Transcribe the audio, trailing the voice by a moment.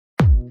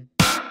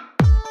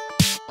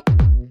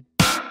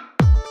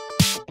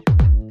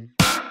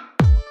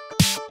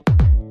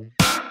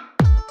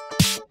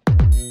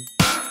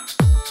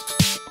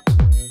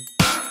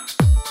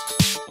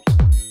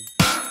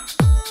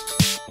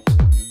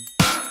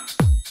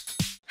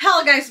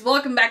guys,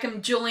 welcome back.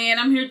 I'm Julie and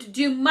I'm here to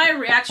do my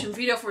reaction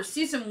video for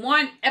season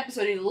 1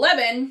 episode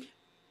 11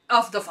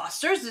 of The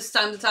Fosters. This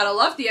time the title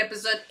of the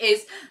episode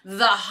is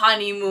The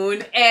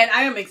Honeymoon, and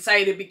I am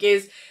excited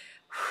because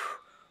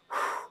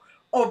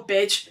oh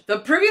bitch, the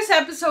previous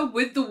episode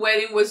with the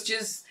wedding was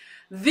just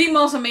the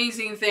most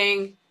amazing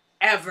thing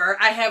ever.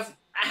 I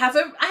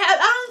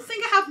don't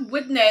think I have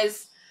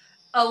witnessed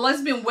a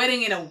lesbian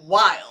wedding in a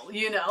while,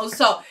 you know,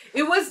 so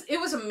it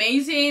was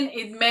amazing.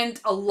 It meant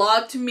a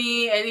lot to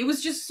me, and it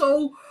was just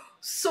so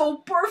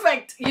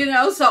perfect, you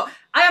know. So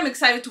I am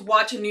excited to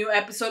watch a new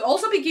episode,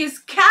 also because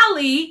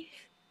Callie,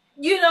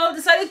 you know,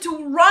 decided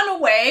to run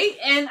away,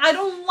 and I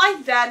don't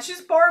like that. She's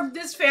part of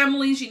this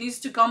family. She needs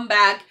to come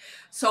back.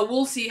 So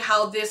we'll see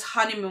how this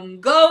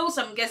honeymoon goes.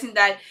 I'm guessing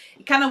that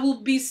it kind of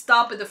will be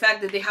stopped at the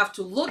fact that they have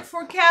to look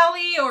for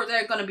Callie, or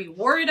they're gonna be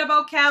worried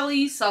about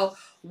Callie. So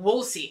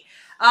we'll see.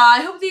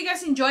 I hope that you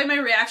guys enjoyed my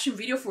reaction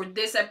video for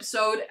this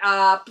episode.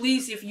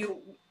 Please, if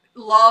you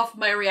love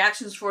my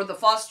reactions for The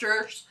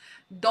Fosters,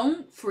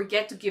 don't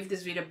forget to give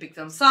this video a big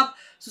thumbs up,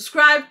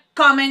 subscribe,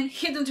 comment,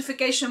 hit the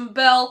notification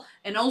bell,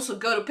 and also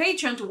go to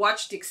Patreon to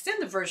watch the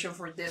extended version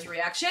for this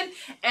reaction,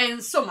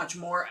 and so much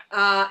more.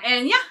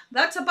 And yeah,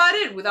 that's about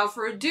it. Without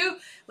further ado,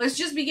 let's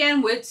just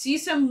begin with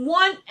season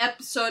 1,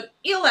 episode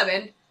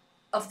 11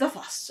 of The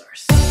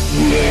Fosters.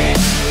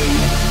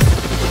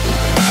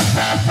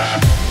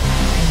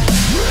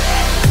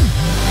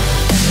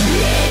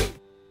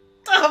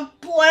 Oh,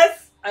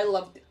 bless! I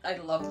love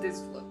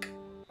this look.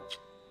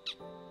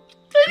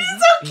 They're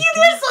so cute.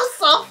 They're so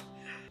soft.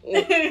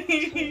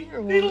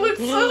 They look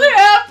so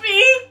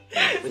happy.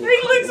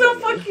 They look so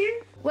fucking.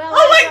 Well,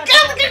 oh my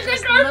god!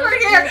 Look over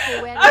here.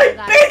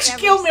 Bitch,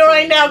 kill me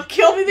right now.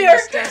 Kill me.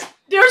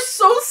 They're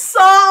so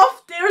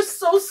soft. They're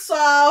so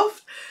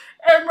soft.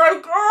 And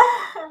like,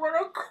 oh, I'm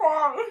gonna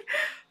cry.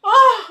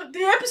 Oh,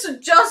 the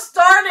episode just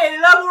started,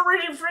 and I'm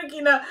already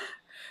freaking out.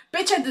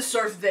 Bitch, I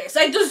deserve this.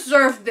 I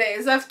deserve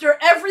this. After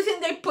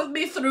everything they put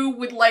me through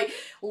with, like,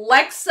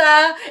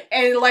 Lexa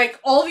and, like,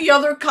 all the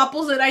other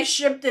couples that I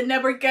shipped and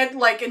never get,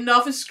 like,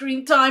 enough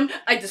screen time,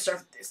 I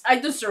deserve this. I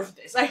deserve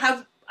this.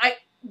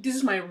 This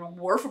is my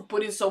reward for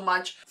putting so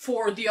much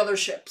for the other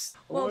ships.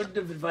 A word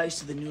of advice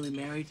to the newly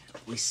married: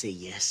 we say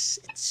yes.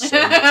 It's so much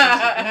easier.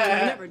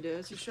 I never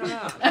do, so shut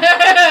up.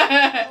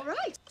 All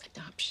right.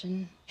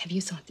 Adoption. Have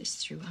you thought this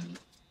through?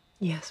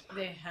 Yes, Mom.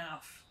 They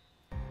have.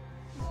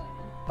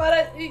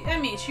 But I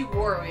mean, she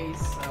worries,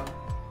 so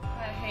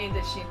I hate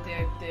that she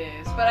did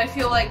this. But I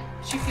feel like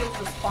she feels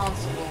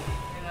responsible,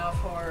 you know,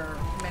 for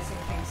messing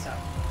things up.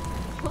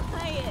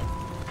 Quiet.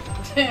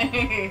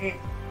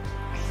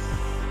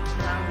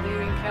 I'm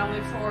leaving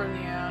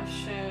California.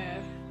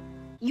 Shit.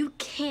 You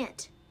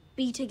can't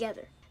be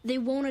together. They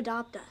won't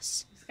adopt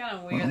us. It's kind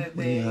of weird that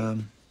they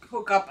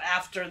hook up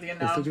after the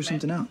announcement. We'll figure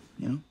something out,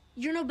 you know?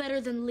 You're no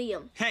better than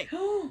Liam. Hey!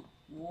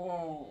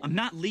 Whoa. I'm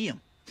not Liam.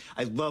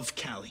 I love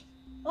Callie.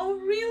 Oh,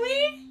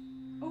 really?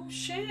 Oh,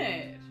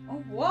 shit.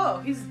 Oh,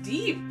 whoa. He's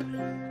deep.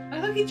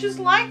 I thought he just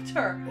liked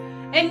her.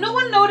 And no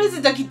one noticed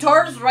that the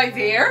guitar's right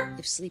there.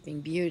 If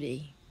Sleeping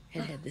Beauty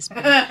had this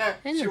book, I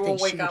don't she think won't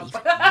she wake would up.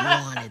 even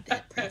wanted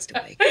that prince to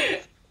wake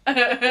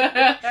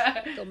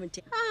up.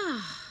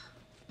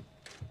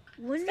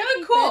 Wouldn't kinda it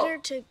be cool. better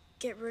to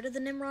get rid of the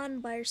Nimrod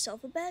and buy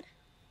yourself a bed?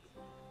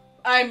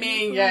 I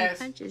mean, yes.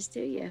 Punches,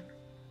 do you?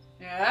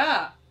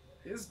 Yeah.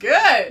 It's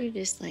good. You're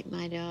just like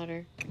my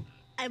daughter.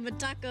 I'm a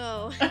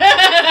taco. He's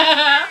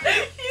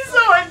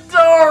so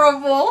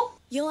adorable.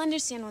 You'll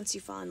understand once you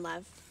fall in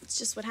love. It's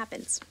just what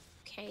happens.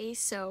 Okay,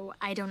 so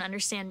I don't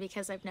understand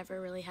because I've never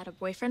really had a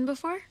boyfriend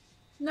before?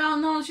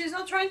 No, she's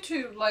not trying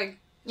to, like,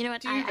 You know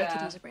what, do I that.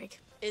 could use a break.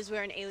 Is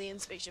where an alien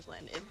spaceship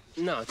landed.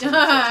 No, it's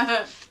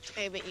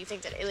Okay, but you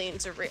think that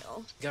aliens are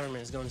real. the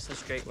government is going to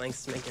such great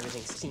lengths to make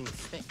everything seem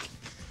fake.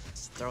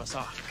 Just throw us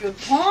off. Good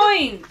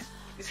point.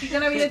 Is he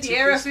gonna be at the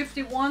Area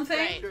 51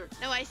 thing? Right.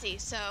 No, I see.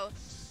 So,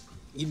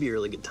 You'd be a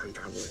really good time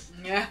traveler.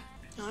 Yeah.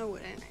 no, I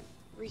wouldn't. I'd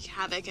wreak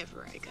havoc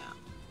everywhere I go.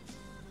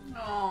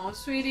 Oh,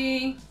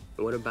 sweetie.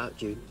 What about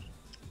Jude?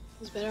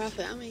 He's better off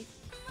without me.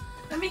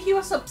 I mean, he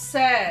was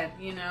upset,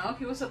 you know?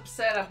 He was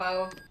upset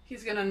about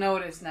he's gonna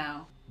notice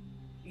now.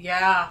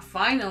 Yeah,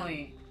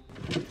 finally.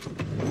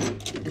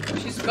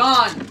 She's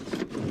gone.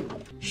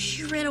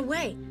 She ran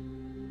away.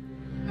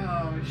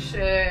 Oh,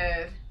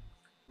 shit.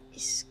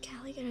 Is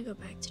Callie gonna go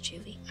back to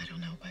Juvie? I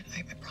don't know, but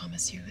I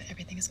promise you that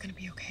everything is gonna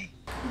be okay.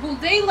 Will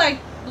they,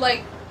 like,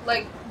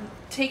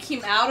 take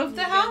him out of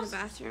the In house? the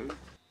bathroom.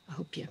 I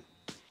hope you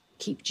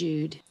keep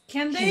Jude.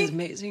 Can they? He's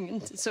amazing,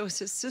 and so is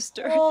his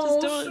sister. Oh, I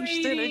just don't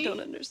understand. sweetie. I don't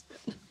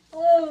understand.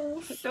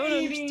 Oh, I don't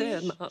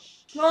understand, Mom.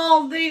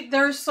 Well,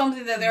 there's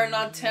something that they're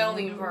not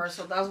telling her,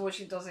 so that's why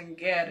she doesn't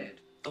get it.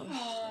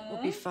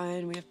 We'll be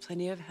fine. We have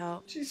plenty of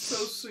help. She's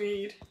so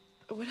sweet.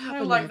 What I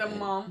happened? like to the your bed,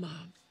 mom.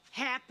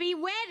 Happy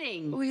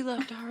wedding! We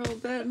left our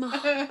old bed, Mom.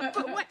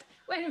 But what?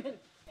 Wait a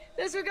minute.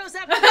 This one goes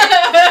up.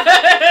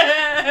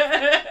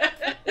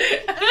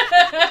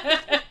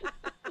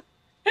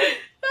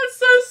 That's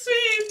so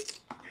sweet.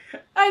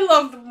 I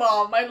love the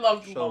mom. I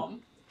love the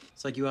mom.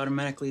 It's like you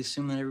automatically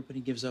assume that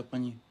everybody gives up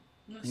on you.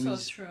 That's so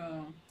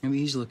true. Maybe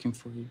he's looking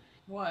for you.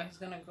 Why? He's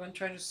gonna go and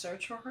try to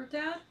search for her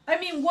dad? I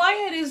mean,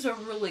 Wyatt is a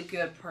really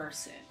good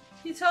person.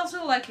 He tells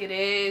her like it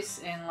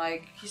is, and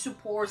like he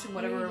supports in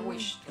whatever way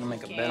she Gonna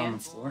make a bed on the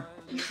floor?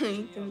 You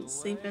can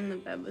sleep in the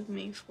bed with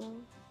me, fool.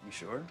 You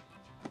sure?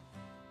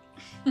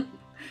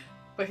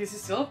 But he's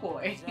still a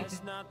boy.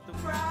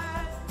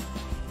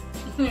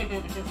 He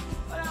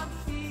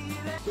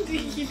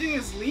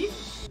didn't sleep?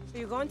 Are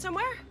you going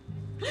somewhere?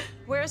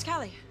 Where's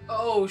Callie?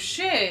 Oh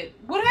shit!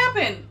 What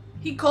happened?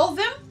 He called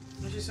them?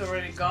 And she's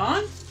already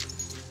gone?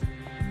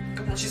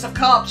 Come on, she's a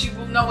cop. She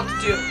will know what to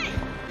do.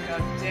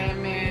 God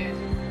damn it.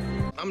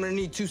 I'm gonna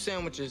need 2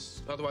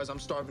 sandwiches, otherwise I'm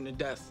starving to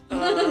death.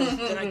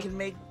 Then I can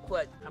make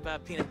what? How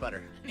about peanut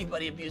butter?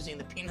 Anybody abusing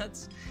the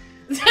peanuts?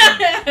 It's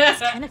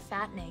kind of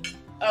fattening.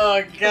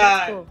 Oh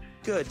god. Cool.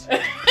 Good.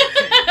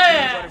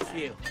 Peanut butter for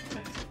you.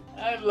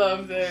 I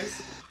love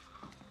this.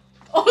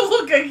 Oh,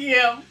 look at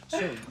him.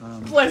 So,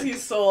 Bless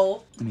his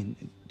soul. I mean,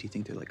 do you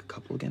think they're like a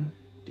couple again?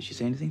 Did she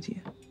say anything to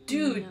you?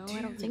 Dude, No,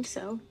 I don't think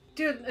so.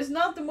 dude, it's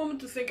not the moment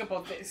to think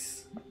about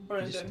this, I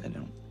Brendan.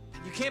 don't.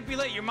 You can't be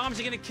late. Your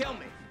mom's gonna kill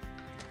me.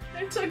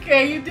 It's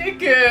okay, you did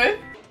good.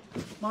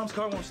 Mom's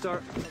car won't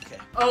start. Okay.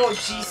 Oh,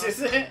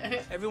 Jesus.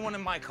 Everyone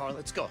in my car.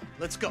 Let's go.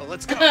 Let's go.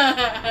 Let's go.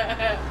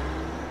 I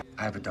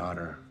have a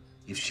daughter.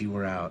 If she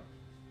were out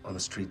on the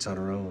streets on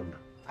her own,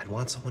 I'd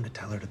want someone to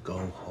tell her to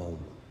go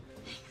home.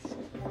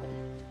 Oh,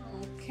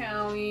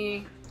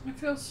 Callie. I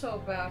feel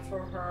so bad for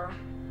her.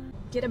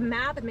 Get a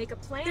map and make a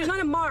plan. There's not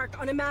a mark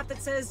on a map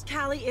that says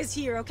Callie is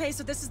here, okay?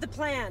 So this is the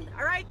plan,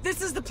 all right?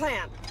 This is the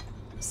plan.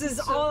 This is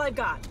all I've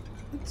got.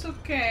 It's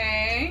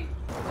okay.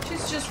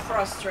 She's just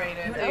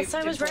frustrated. What else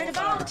I was right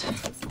about?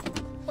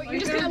 What you're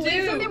just gonna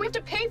leave them there? We have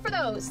to pay for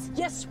those.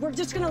 Yes, we're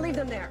just gonna leave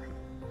them there.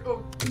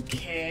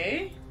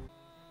 Okay.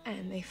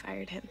 And they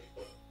fired him.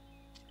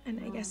 And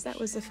I guess that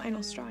was the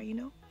final straw, you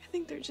know? I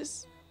think they're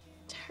just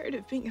tired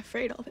of being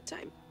afraid all the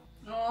time.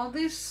 All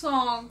these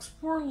songs.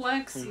 Poor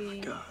Lexi. Oh my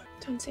God.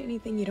 Don't say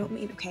anything you don't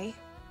mean, okay?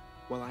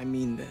 Well, I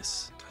mean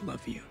this. I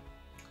love you.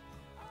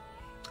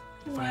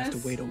 If I have to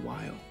wait a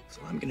while,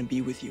 so I'm gonna be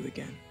with you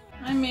again.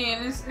 I mean,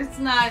 it's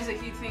nice that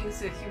he thinks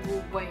that he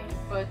will wait,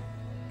 but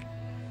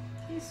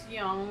he's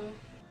young.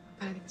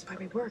 But I think that's why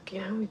we work,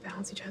 you know? We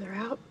balance each other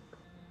out.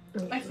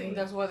 I think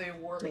that's why they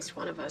work. At least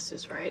one of us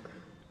is right.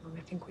 Well, I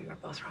think we were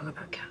both wrong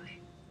about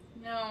Callie.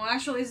 No,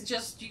 actually, it's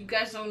just you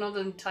guys don't know the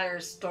entire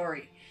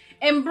story.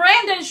 And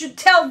Brandon should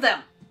tell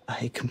them.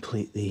 I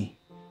completely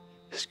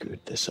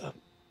screwed this up.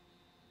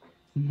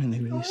 I'm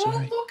really Oh,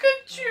 sorry. look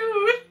at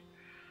you.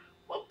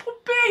 My poor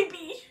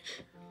baby.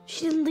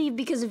 She didn't leave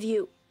because of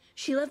you.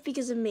 She left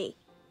because of me.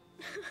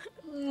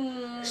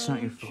 It's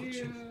not your fault,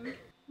 Jude.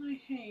 I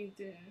hate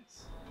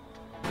this.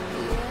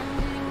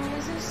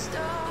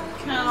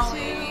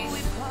 Callie.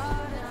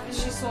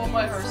 She's all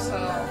by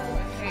herself. I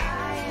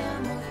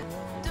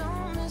hate it.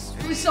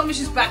 Please tell me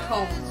she's back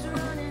home.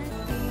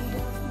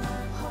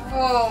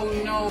 Oh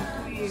no,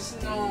 please,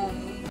 no.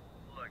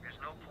 Look, there's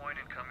no point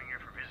in coming here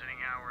for visiting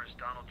hours.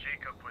 Donald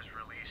Jacob was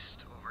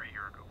released over a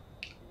year ago.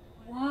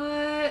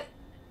 What?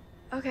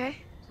 Okay.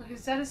 So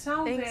his dad is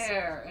out Thanks.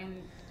 there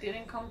and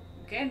didn't come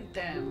get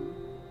them.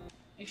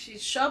 If she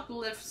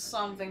shoplifts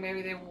something,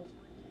 maybe they will,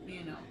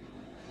 you know.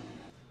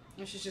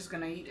 Or she's just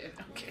gonna eat it.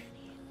 Okay.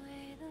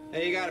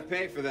 Hey, you gotta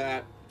pay for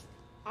that.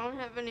 I don't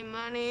have any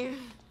money.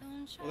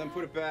 Well, then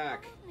put it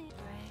back.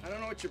 I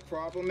don't know what your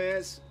problem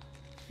is.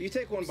 If you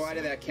take one bite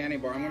of that candy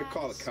bar, I'm gonna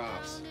call the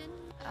cops.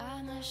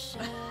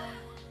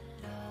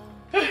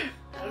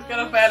 That's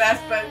kind of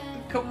badass, but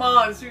come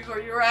on,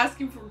 sweetheart, you're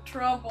asking for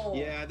trouble.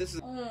 Yeah, this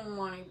is... Oh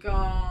my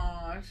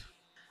gosh.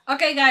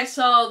 Okay, guys,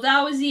 so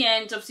that was the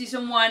end of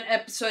Season 1,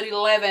 Episode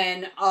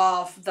 11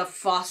 of The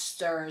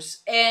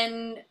Fosters.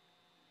 And,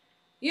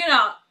 you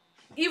know,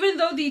 even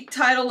though the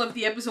title of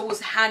the episode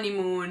was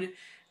Honeymoon,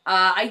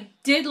 I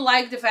did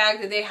like the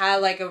fact that they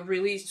had like a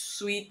really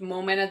sweet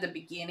moment at the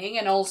beginning,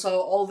 and also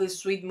all the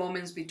sweet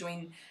moments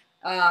between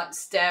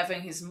Steph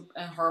and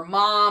her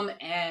mom,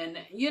 and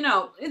you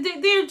know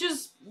they're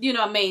just, you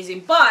know,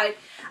 amazing. But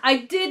I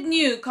did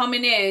knew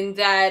coming in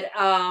that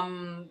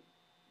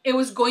it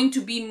was going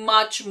to be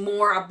much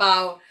more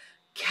about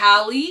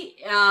Callie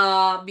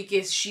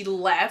because she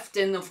left,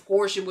 and of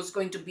course it was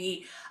going to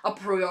be a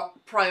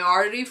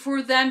priority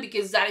for them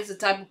because that is the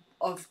type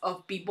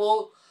of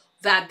people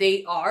that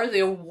they are.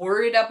 They're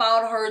worried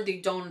about her. They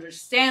don't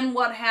understand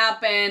what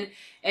happened.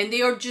 And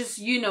they are just,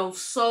 you know,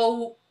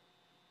 so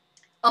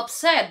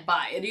upset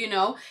by it, you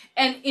know.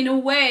 And in a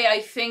way, I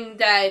think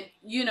that,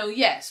 you know,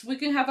 yes, we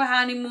can have a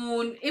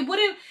honeymoon. It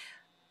wouldn't...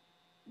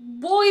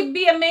 Will it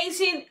be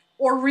amazing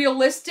or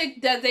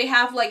realistic that they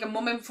have like a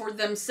moment for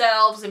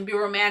themselves and be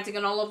romantic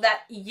and all of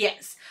that?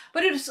 Yes.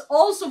 But it is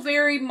also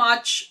very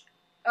much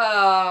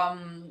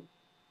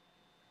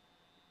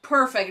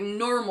perfect,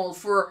 normal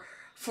for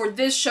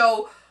this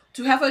show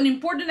to have an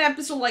important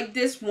episode like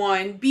this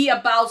one be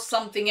about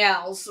something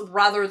else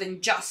rather than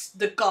just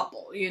the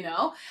couple, you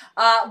know?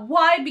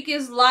 Why?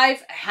 Because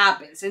life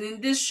happens. And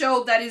in this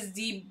show, that is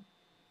the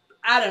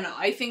I don't know.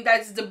 I think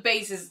that's the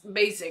basis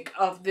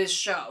of this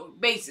show,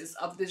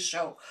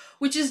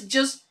 which is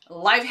just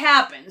life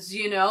happens,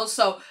 you know.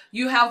 So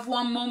you have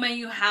one moment,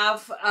 you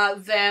have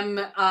them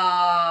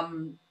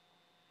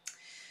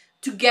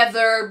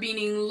together, being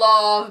in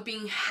love,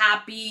 being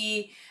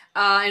happy,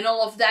 and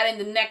all of that. And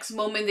the next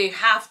moment, they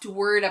have to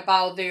worry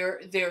about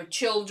their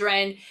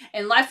children,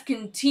 and life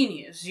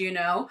continues, you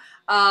know.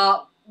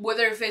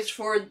 Whether if it's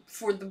for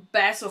the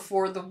best or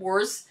for the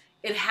worst,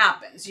 it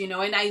happens, you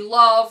know. And I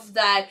love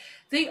that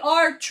they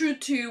are true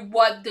to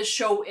what the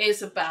show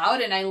is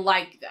about, and I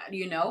like that,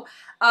 you know.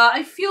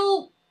 I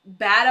feel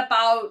bad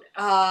about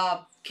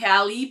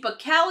Callie,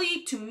 but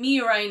Callie, to me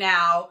right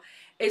now,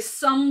 is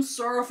some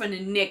sort of an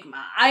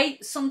enigma.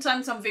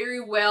 Sometimes I'm very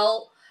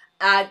well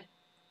at,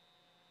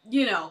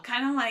 you know,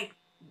 kind of like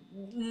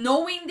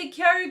knowing the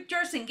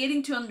characters and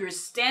getting to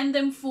understand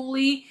them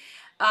fully.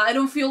 I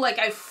don't feel like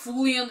I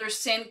fully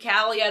understand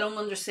Callie. I don't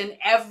understand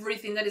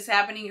everything that is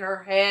happening in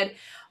her head.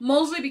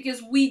 Mostly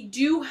because we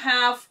do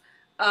have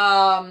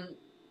a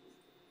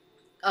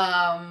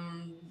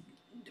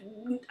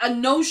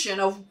notion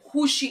of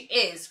who she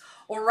is,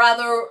 or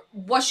rather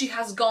what she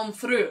has gone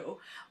through.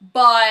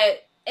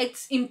 But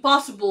it's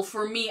impossible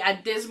for me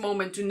at this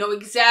moment to know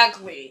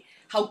exactly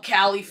how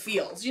Callie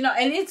feels, you know.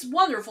 And it's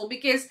wonderful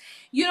because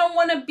you don't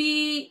want to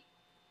be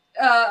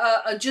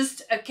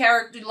just a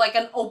character, like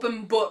an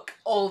open book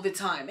all the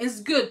time. It's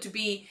good to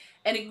be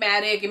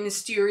enigmatic and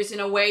mysterious in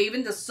a way.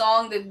 Even the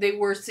song that they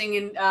were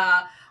singing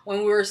when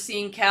we were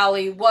seeing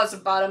Callie was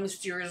about a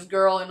mysterious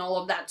girl and all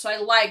of that. So I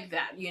like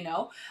that, you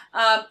know.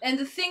 And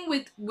the thing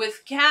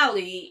with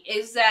Callie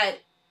is that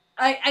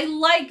I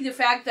like the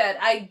fact that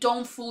I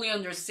don't fully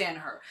understand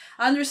her.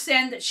 I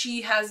understand that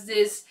she has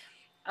this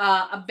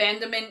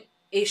abandonment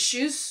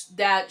issues,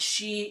 that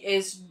she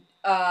is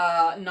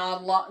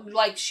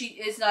she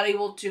is not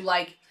able to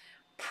like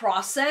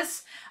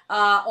process.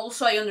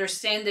 Also, I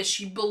understand that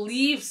she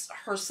believes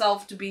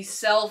herself to be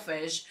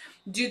selfish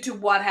due to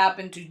what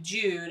happened to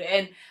Jude,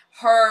 and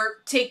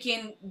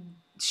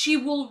she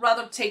will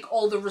rather take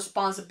all the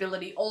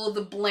responsibility, all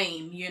the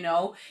blame, you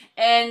know,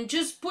 and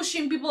just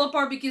pushing people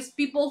apart because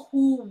people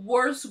who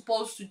were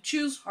supposed to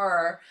choose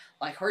her,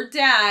 like her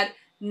dad,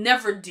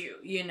 never do,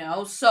 you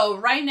know. So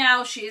right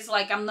now she's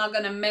like, I'm not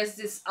gonna mess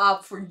this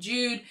up for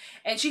Jude,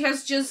 and she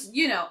has just,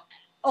 you know,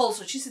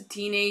 also she's a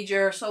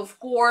teenager, so of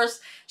course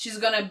she's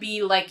gonna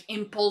be like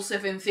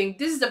impulsive and think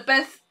this is the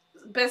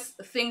best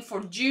thing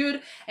for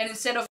Jude, and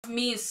instead of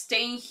me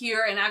staying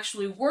here and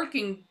actually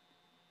working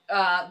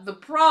the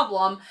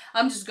problem,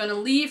 I'm just gonna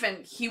leave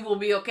and he will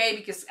be okay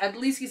because at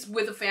least he's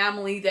with a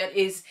family that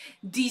is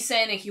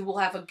decent and he will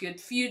have a good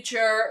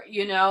future,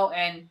 you know.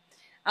 And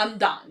I'm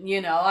done, you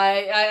know.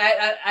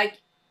 I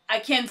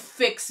can't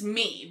fix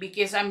me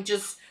because I'm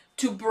just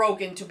too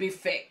broken to be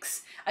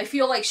fixed. I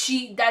feel like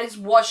that is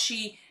what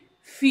she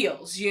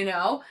feels, you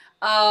know.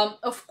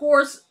 Of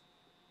course,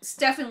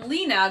 Steph and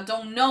Lena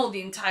don't know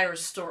the entire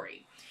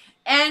story.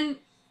 And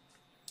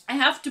I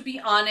have to be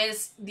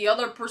honest, the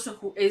other person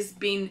who is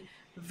being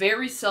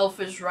very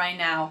selfish right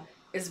now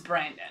is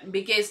Brandon.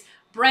 Because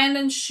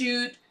Brandon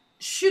should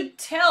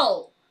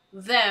tell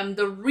them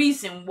the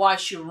reason why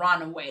she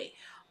ran away.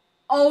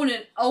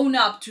 Own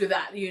up to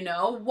that, you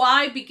know.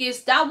 Why?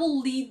 Because that will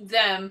lead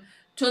them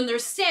to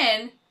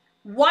understand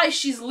why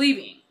she's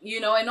leaving, you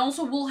know, and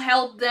also will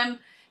help them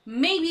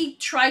maybe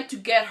try to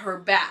get her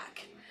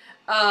back.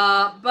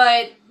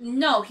 But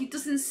no, he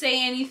doesn't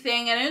say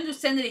anything, and I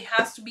understand that it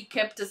has to be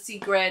kept a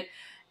secret,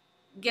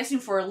 guessing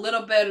for a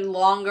little bit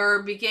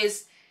longer,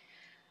 because,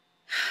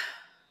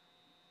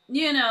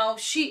 you know,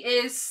 she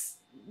is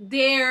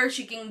there,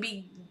 she can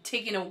be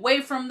taken away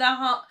from the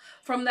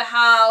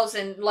house,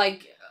 and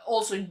like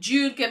also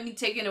Jude can be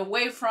taken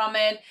away from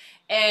it,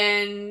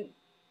 and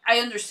I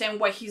understand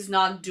why he's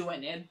not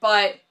doing it.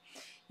 But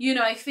you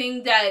know, I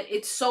think that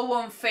it's so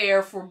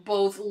unfair for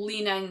both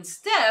Lena and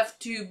Steph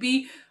to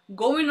be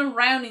going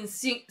around in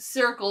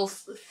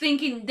circles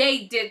thinking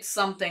they did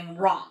something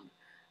wrong,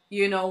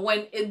 you know,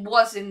 when it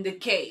wasn't the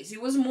case. It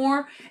was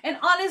more, and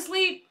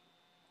honestly,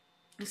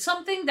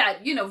 something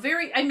that, you know,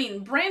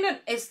 Brandon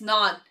is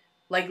not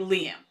like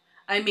Liam.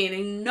 I mean,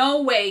 in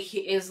no way he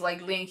is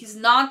like Liam. He's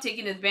not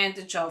taking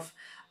advantage of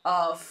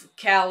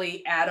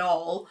Callie at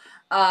all.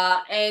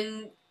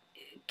 And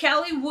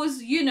Callie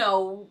was, you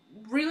know,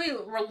 really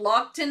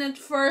reluctant at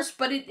first,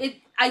 but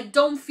I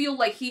don't feel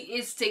like he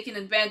is taking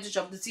advantage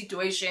of the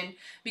situation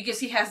because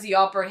he has the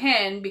upper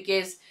hand.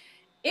 Because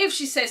if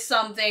she says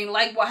something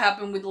like what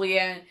happened with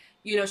Leanne,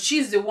 you know,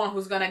 she's the one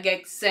who's gonna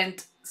get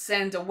sent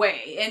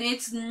away, and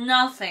it's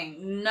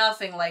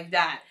nothing like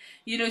that.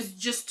 You know, it's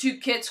just two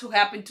kids who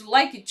happen to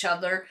like each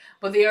other,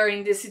 but they are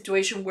in this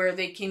situation where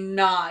they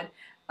cannot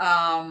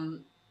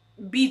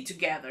be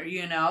together,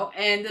 you know.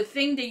 And the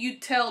thing that you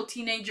tell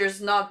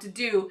teenagers not to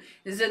do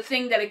is the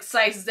thing that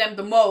excites them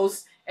the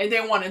most, and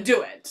they want to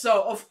do it.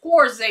 So of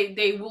course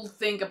they will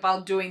think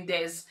about doing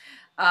this.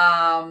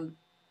 And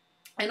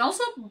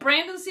also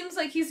Brandon seems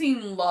like he's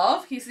in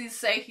love. He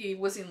say he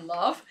was in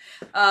love.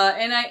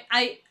 And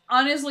I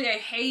honestly, I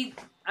hate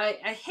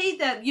I hate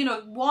that, you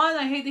know, one,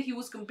 I hate that he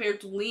was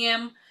compared to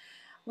Liam,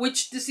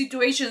 which the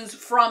situations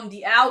from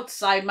the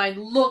outside might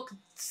look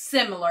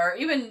similar,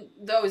 even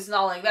though it's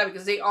not like that,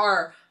 because they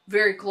are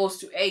very close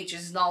to age.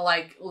 It's not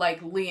like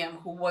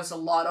Liam, who was a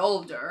lot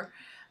older.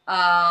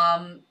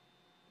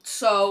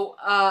 So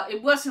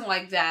it wasn't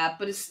like that,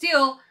 but it's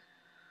still,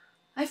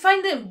 I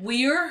find it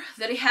weird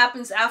that it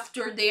happens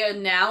after they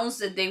announced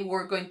that they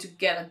were going to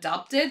get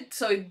adopted.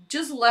 So it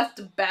just left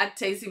a bad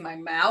taste in my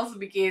mouth,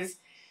 because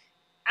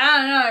I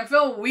don't know, it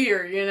felt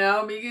weird, you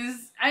know,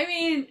 because I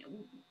mean,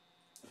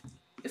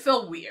 it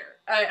felt weird.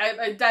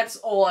 I that's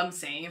all I'm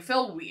saying. It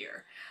felt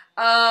weird.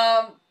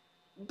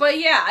 But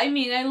yeah, I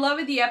mean, I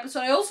loved the episode.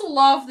 I also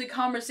love the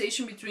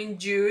conversation between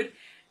Jude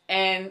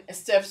and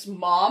Steph's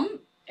mom,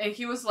 and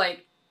he was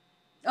like,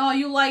 "Oh,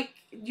 you like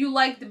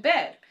the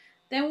bed?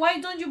 Then why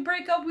don't you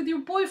break up with your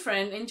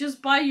boyfriend and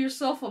just buy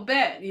yourself a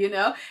bed?" You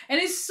know? And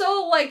it's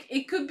so like,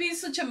 it could be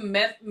such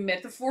a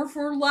metaphor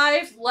for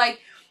life,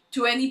 like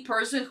to any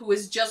person who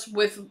is just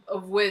with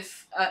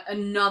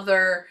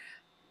another,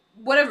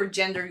 whatever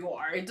gender you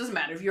are. It doesn't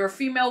matter if you're a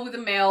female with a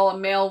male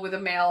with a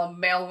male, a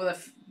male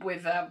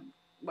with a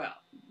well,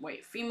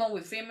 wait, female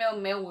with female,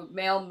 male with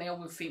male, male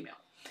with female.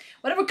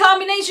 Whatever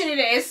combination it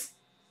is,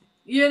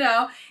 you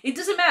know, it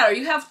doesn't matter.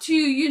 You have to,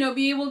 you know,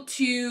 be able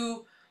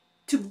to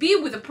be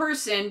with a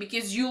person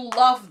because you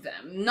love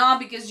them, not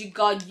because you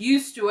got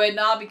used to it,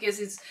 not because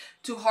it's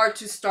too hard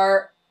to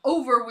start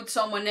over with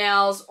someone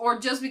else, or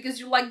just because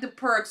you like the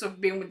perks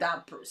of being with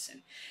that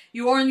person.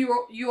 You are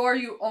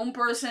your own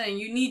person, and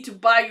you need to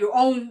buy your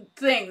own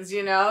things,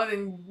 you know,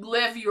 and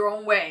live your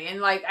own way.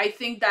 And like, I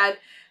think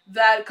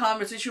that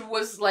conversation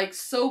was like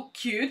so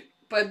cute,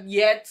 but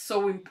yet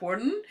so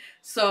important.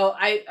 So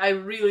I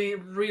really,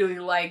 really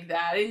like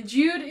that. And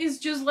Jude is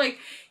just like,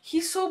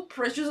 he's so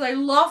precious. I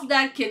love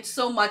that kid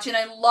so much. And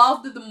I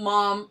love that the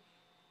mom,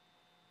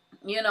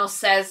 you know,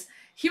 says,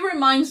 he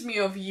reminds me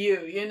of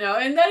you, you know,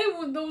 and that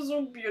was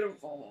so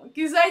beautiful.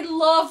 Because I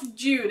love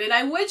Jude, and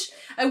I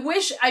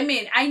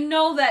mean, I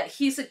know that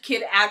he's a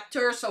kid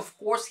actor, so of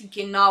course he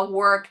cannot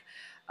work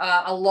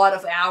a lot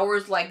of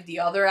hours like the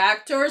other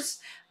actors.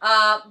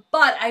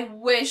 But I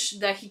wish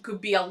that he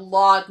could be have a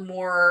lot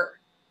more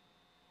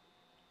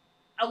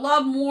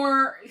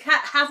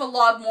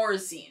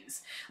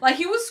scenes. Like,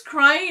 he was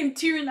crying and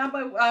tearing up.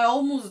 I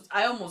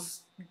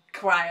almost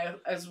cry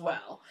as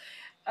well.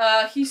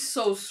 He's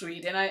so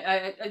sweet, and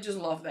I just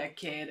love that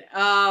kid.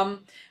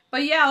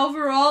 But yeah,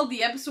 overall,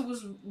 the episode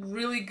was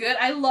really good.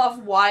 I love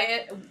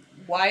Wyatt.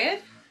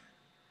 Wyatt?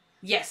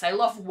 Yes, I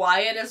love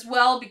Wyatt as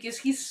well, because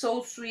he's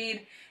so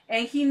sweet,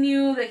 and he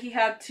knew that he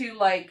had to,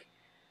 like,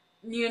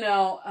 you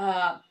know,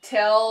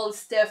 tell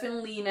Steph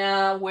and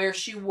Lena where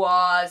she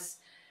was.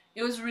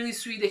 It was really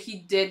sweet that he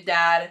did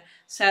that.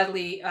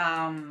 Sadly,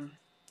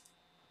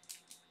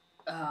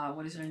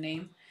 what is her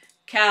name?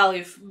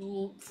 Callie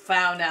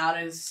found out,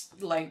 and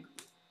like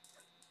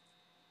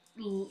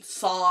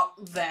saw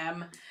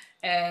them,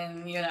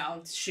 and you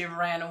know, she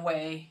ran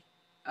away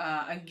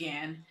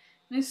again.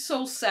 And it's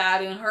so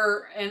sad,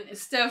 and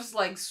Steph's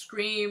like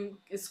screaming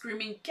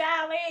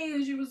Callie,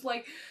 and she was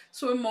like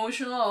so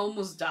emotional, I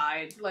almost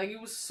died. Like,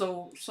 it was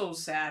so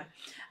sad.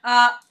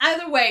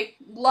 Either way,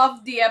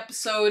 loved the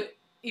episode,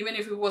 even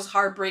if it was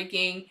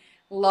heartbreaking.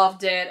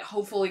 Loved it.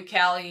 Hopefully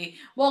Callie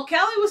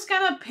was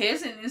kind of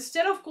pissed, and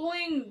instead of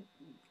calling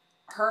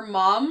her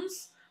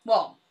moms,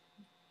 well,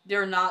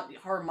 they're not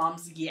her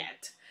moms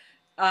yet,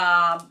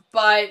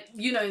 but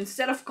you know,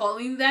 instead of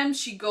calling them,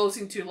 she goes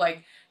into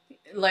like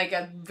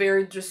a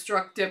very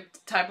destructive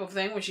type of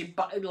thing, where she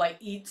like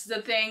eats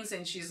the things,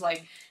 and she's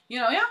like, you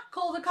know, yeah,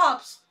 call the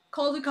cops,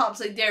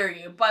 I dare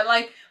you. But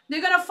like,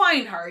 they're gonna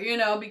find her, you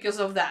know, because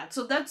of that.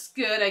 So that's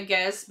good, I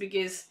guess,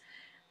 because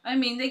I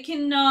mean, they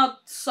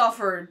cannot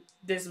suffer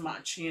this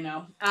much, you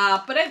know.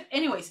 But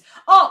anyways,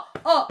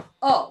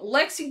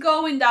 Lexi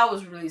going, that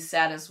was really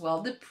sad as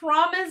well. The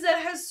promise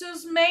that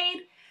Jesus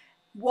made,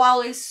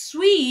 while it's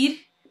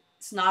sweet,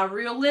 it's not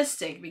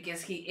realistic,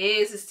 because he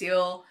is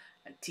still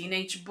a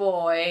teenage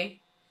boy.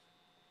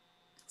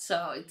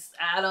 So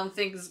I don't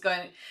think it's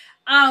gonna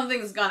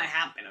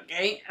happen,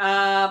 okay?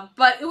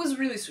 But it was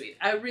really sweet.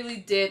 I really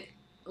did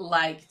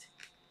like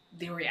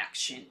the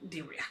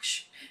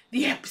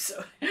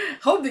episode.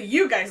 Hope that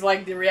you guys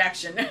like the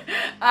reaction.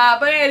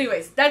 But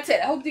anyways, that's it.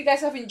 I hope you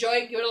guys have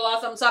enjoyed. Give it a lot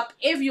of thumbs up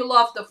if you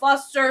love the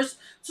Fosters.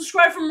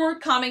 Subscribe for more,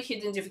 comment,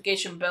 hit the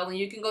notification bell, and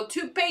you can go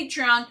to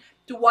Patreon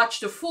to watch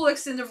the full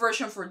extended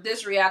version for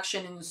this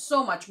reaction and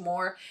so much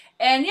more.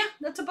 And yeah,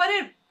 that's about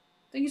it.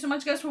 Thank you so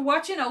much, guys, for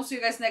watching. I'll see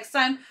you guys next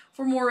time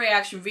for more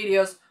reaction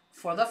videos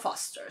for the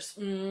Fosters.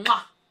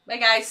 Mwah! Bye,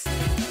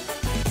 guys.